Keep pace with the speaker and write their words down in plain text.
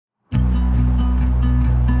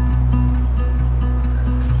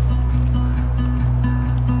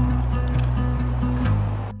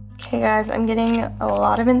Okay guys, I'm getting a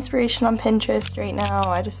lot of inspiration on Pinterest right now.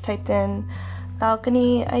 I just typed in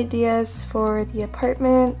balcony ideas for the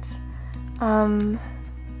apartment. I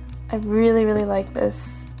really like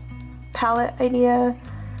this palette idea,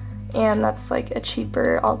 and that's like a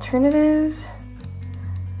cheaper alternative.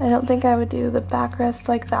 I don't think I would do the backrest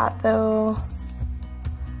like that though.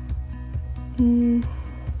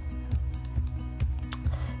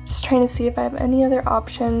 Just trying to see if I have any other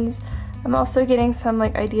options. I'm also getting some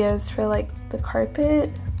like ideas for like the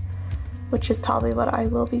carpet, which is probably what I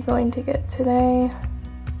will be going to get today.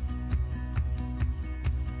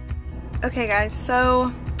 Okay guys,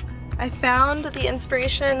 so I found the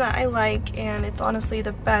inspiration that I like, and it's honestly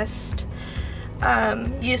the best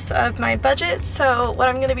use of my budget. So what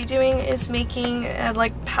I'm going to be doing is making a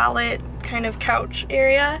like palette kind of couch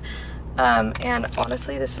area. And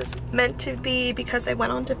honestly, this is meant to be because I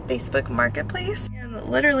went onto Facebook Marketplace and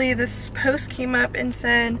literally this post came up and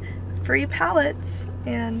said free palettes,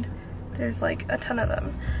 and there's like a ton of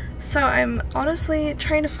them. So I'm honestly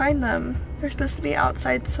trying to find them. They're supposed to be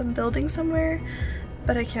outside some building somewhere,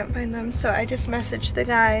 but I can't find them. So I just messaged the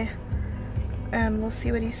guy and we'll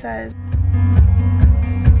see what he says.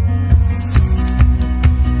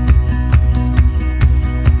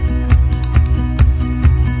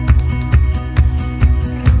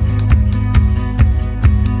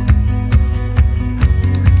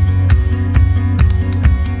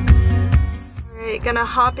 Gonna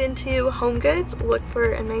hop into HomeGoods, look for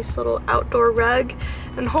a nice little outdoor rug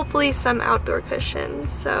and hopefully some outdoor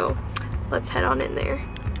cushions. So let's head on in there.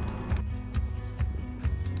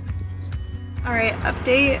 Alright,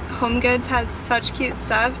 update. HomeGoods had such cute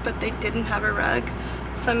stuff, but they didn't have a rug.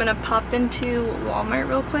 So I'm gonna pop into Walmart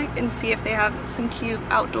real quick and see if they have some cute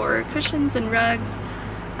outdoor cushions and rugs.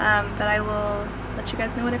 But I will let you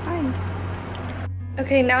guys know what I find.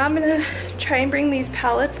 Okay, now I'm gonna try and bring these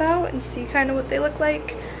palettes out and see kind of what they look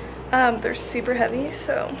like. They're super heavy,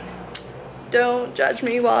 so don't judge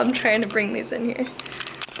me while I'm trying to bring these in here.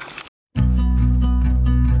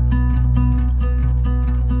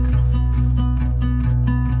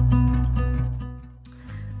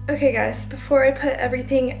 Okay guys, before I put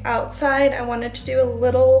everything outside, I wanted to do a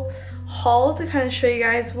little haul to kind of show you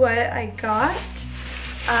guys what I got.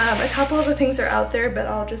 A couple of the things are out there, but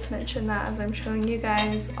I'll just mention that as I'm showing you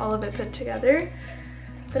guys all of it put together.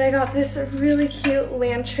 But I got this really cute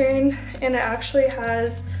lantern, and it actually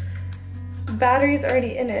has batteries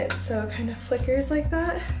already in it, so it kind of flickers like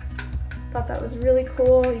that. Thought that was really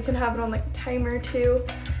cool. You can have it on like a timer too.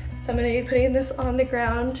 So I'm going to be putting this on the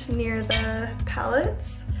ground near the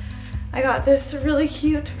pallets. I got this really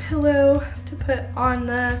cute pillow to put on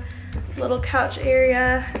the little couch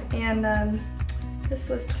area, and this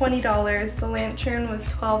was $20. The lantern was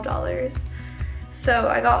 $12. So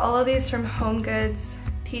I got all of these from HomeGoods,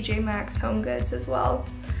 TJ Maxx HomeGoods as well.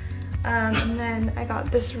 And then I got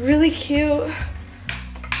this really cute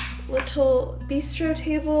little bistro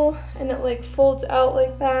table, and it like folds out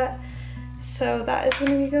like that. So that is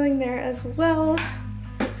going to be going there as well.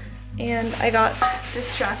 And I got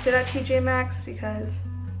distracted at TJ Maxx because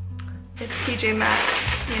it's TJ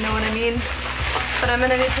Maxx, you know what I mean? But I'm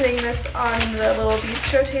going to be putting this on the little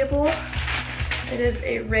bistro table. It is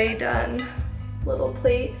a Ray Dunn little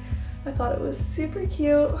plate. I thought it was super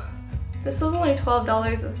cute. This was only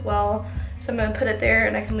 $12 as well. So I'm going to put it there,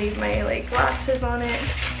 and I can leave my like glasses on it.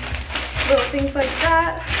 Little things like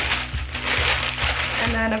that.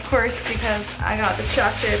 And then of course, because I got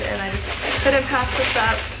distracted and I just couldn't pass this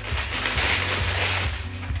up,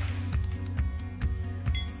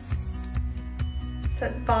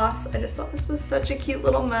 says Boss. I just thought this was such a cute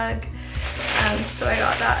little mug, so I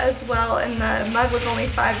got that as well, and the mug was only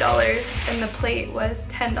 $5 and the plate was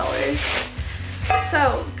 $10.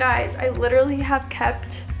 So guys, I literally have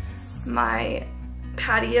kept my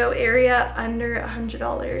patio area under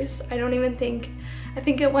 $100. I don't even think, I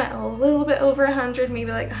think it went a little bit over 100, maybe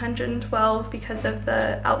like 112 because of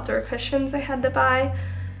the outdoor cushions I had to buy,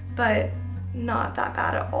 but not that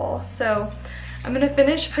bad at all. So I'm gonna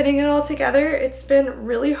finish putting it all together. It's been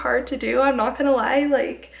really hard to do, I'm not gonna lie.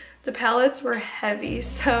 Like, the pallets were heavy,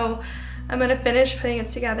 so I'm gonna finish putting it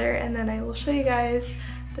together, and then I will show you guys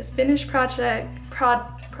the finished project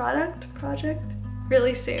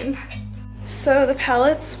really soon. So the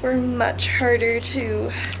pallets were much harder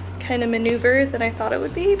to kind of maneuver than I thought it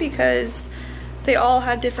would be, because they all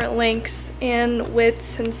had different lengths and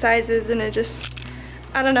widths and sizes, and it just,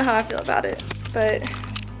 I don't know how I feel about it, but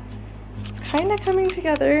kind of coming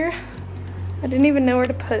together. I didn't even know where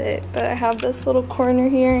to put it, but I have this little corner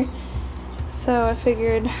here, so I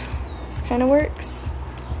figured this kind of works.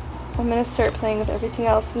 I'm gonna start playing with everything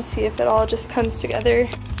else and see if it all just comes together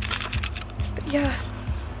yeah,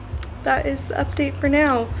 that is the update for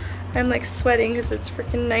now. I'm like sweating because it's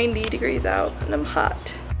freaking 90 degrees out and I'm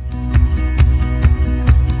hot.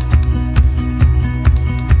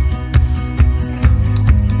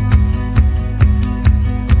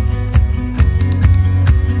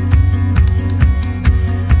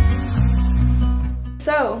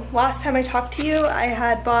 So, last time I talked to you, I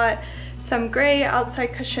had bought some gray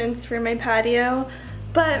outside cushions for my patio,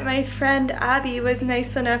 but my friend Abby was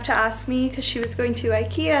nice enough to ask me, because she was going to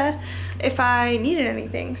Ikea, if I needed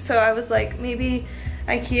anything. So I was like, maybe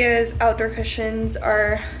Ikea's outdoor cushions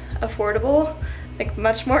are affordable, like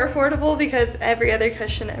much more affordable, because every other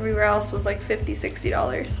cushion everywhere else was like $50,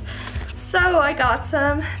 $60. So I got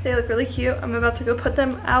some. They look really cute. I'm about to go put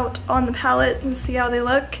them out on the pallet and see how they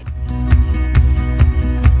look.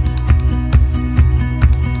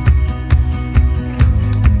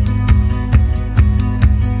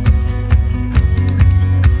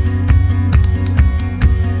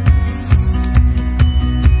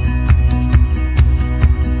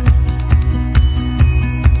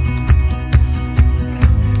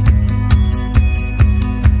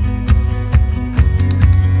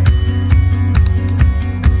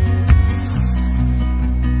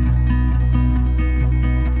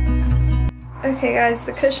 Okay guys,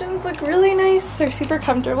 the cushions look really nice. They're super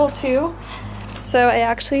comfortable too. So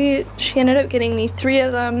she ended up getting me 3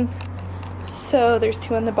 of them. So there's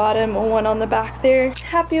 2 on the bottom and 1 on the back there.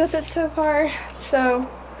 Happy with it so far. So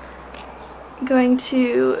I'm going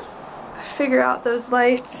to figure out those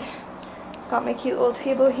lights. Got my cute little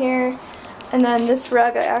table here. And then this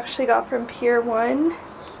rug I actually got from Pier 1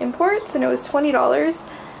 Imports and it was $20.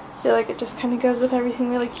 I feel like it just kind of goes with everything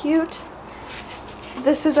really cute.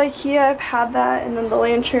 This is Ikea, I've had that, and then the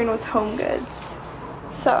lantern was Home Goods.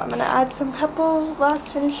 So I'm gonna add some couple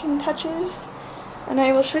last finishing touches, and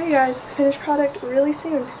I will show you guys the finished product really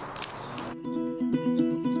soon.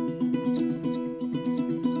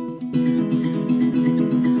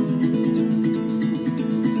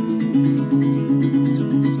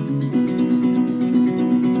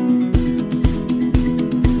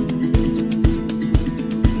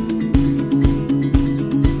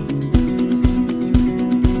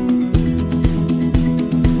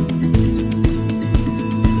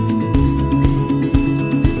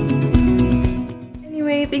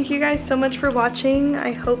 Thank you guys so much for watching.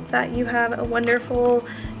 I hope that you have a wonderful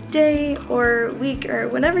day or week or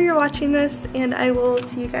whenever you're watching this, and I will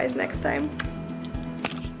see you guys next time.